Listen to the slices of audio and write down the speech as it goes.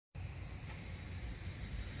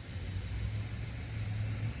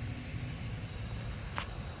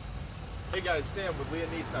Hey guys, Sam with Leah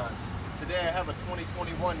Nissan. Today I have a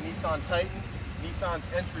 2021 Nissan Titan, Nissan's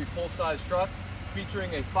entry full-size truck,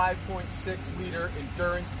 featuring a 5.6-liter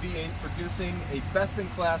endurance V8 producing a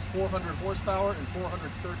best-in-class 400 horsepower and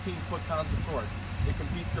 413 foot-pounds of torque. It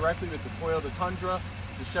competes directly with the Toyota Tundra,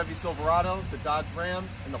 the Chevy Silverado, the Dodge Ram,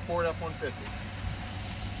 and the Ford F-150.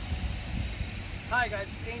 Hi guys,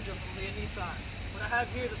 it's Angel from Leah Nissan. What I have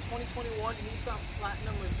here is a 2021 Nissan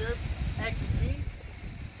Platinum Reserve XD.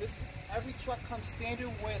 Every truck comes standard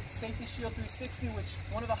with Safety Shield 360, which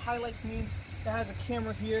one of the highlights means it has a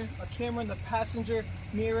camera here, a camera in the passenger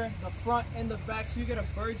mirror, the front and the back, so you get a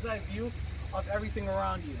bird's eye view of everything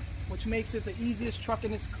around you, which makes it the easiest truck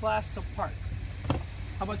in its class to park.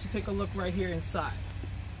 How about you take a look right here inside?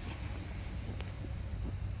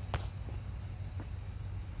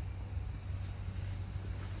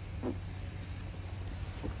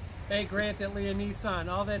 Hey Grant at Leah Nissan,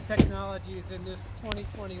 all that technology is in this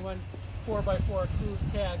 2021 4x4 Crew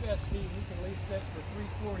Cab SV. We can lease this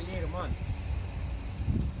for $348 a month.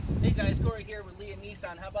 Hey guys, Corey here with Leah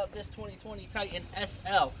Nissan. How about this 2020 Titan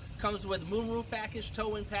SL? Comes with moonroof package,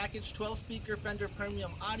 tow-in package, 12-speaker Fender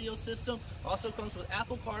premium audio system. Also comes with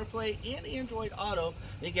Apple CarPlay and Android Auto.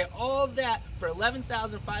 You get all of that for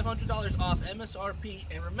 $11,500 off MSRP.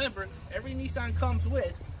 And remember, every Nissan comes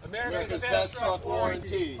with America's best truck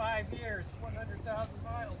warranty. 5 years, 100,000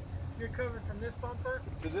 miles. You're covered from this bumper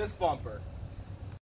To this bumper.